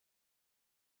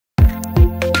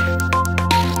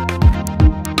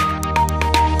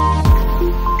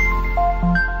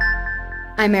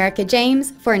I'm Erica James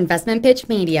for Investmentpitch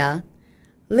Media.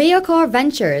 Leocor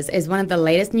Ventures is one of the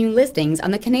latest new listings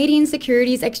on the Canadian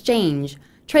Securities Exchange,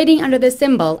 trading under the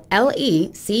symbol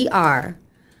LECR.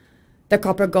 The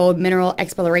copper gold mineral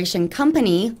exploration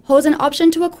company holds an option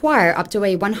to acquire up to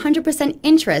a 100%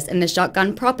 interest in the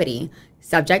Shotgun property,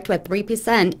 subject to a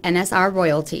 3% NSR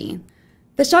royalty.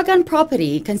 The Shotgun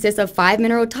property consists of 5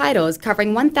 mineral titles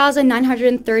covering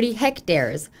 1,930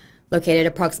 hectares, located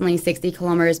approximately 60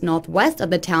 kilometers northwest of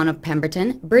the town of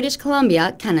Pemberton, British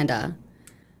Columbia, Canada.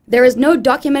 There is no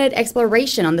documented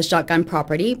exploration on the Shotgun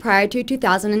property prior to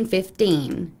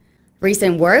 2015.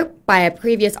 Recent work by a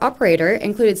previous operator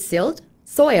included silt,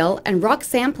 soil, and rock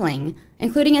sampling,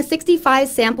 including a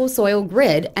 65-sample soil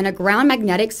grid and a ground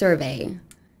magnetic survey.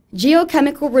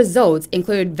 Geochemical results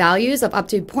include values of up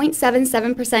to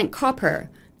 0.77% copper,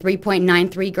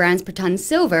 3.93 grams per ton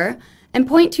silver, and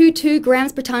 0.22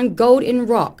 grams per ton gold in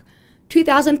rock,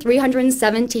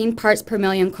 2,317 parts per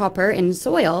million copper in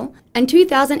soil, and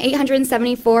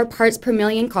 2,874 parts per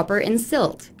million copper in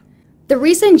silt. The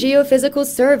recent geophysical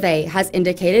survey has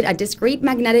indicated a discrete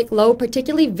magnetic low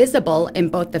particularly visible in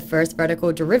both the first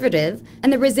vertical derivative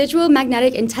and the residual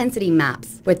magnetic intensity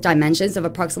maps, with dimensions of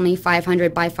approximately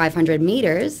 500 by 500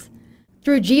 meters.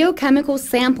 Through geochemical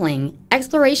sampling,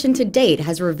 exploration to date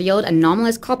has revealed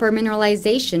anomalous copper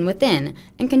mineralization within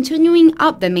and continuing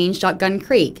up the main Shotgun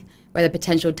Creek, where the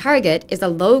potential target is a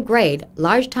low-grade,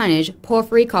 large-tonnage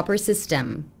porphyry copper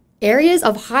system. Areas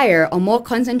of higher or more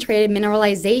concentrated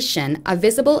mineralization are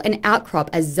visible in outcrop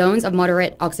as zones of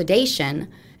moderate oxidation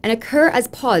and occur as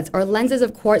pods or lenses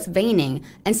of quartz veining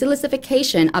and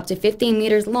silicification up to 15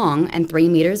 meters long and 3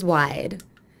 meters wide.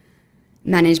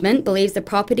 Management believes the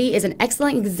property is an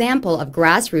excellent example of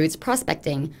grassroots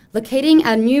prospecting, locating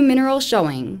a new mineral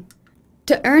showing.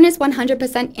 To earn its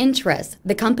 100% interest,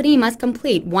 the company must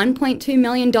complete $1.2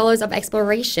 million of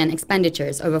exploration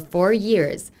expenditures over 4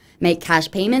 years, make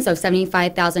cash payments of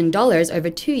 $75,000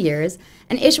 over 2 years,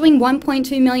 and issuing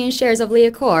 1.2 million shares of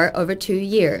Leocor over 2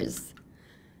 years.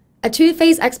 A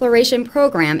 2-phase exploration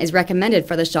program is recommended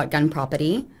for the Shotgun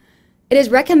property. It is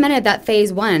recommended that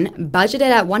Phase 1,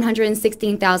 budgeted at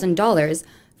 $116,000,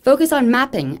 focus on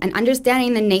mapping and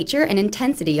understanding the nature and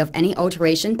intensity of any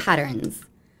alteration patterns.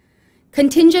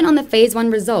 Contingent on the Phase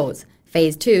 1 results,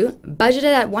 Phase 2, budgeted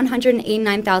at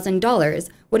 $189,000,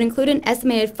 would include an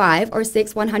estimated 5 or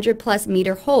 6 100-plus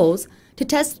meter holes to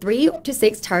test 3 to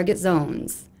 6 target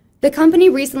zones. The company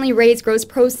recently raised gross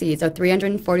proceeds of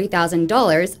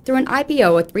 $340,000 through an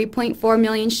IPO of 3.4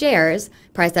 million shares,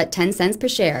 priced at 10 cents per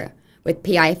share, with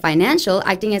PI Financial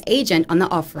acting as agent on the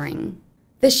offering.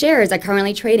 The shares are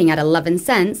currently trading at 11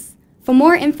 cents. For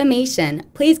more information,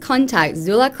 please contact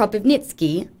Zula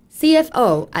Kropivnitsky,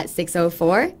 CFO at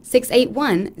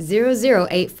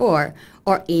 604-681-0084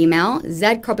 or email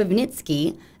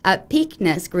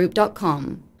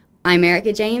zkropivnitsky@peaknessgroup.com. I'm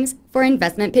Erica James for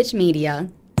Investmentpitch Media.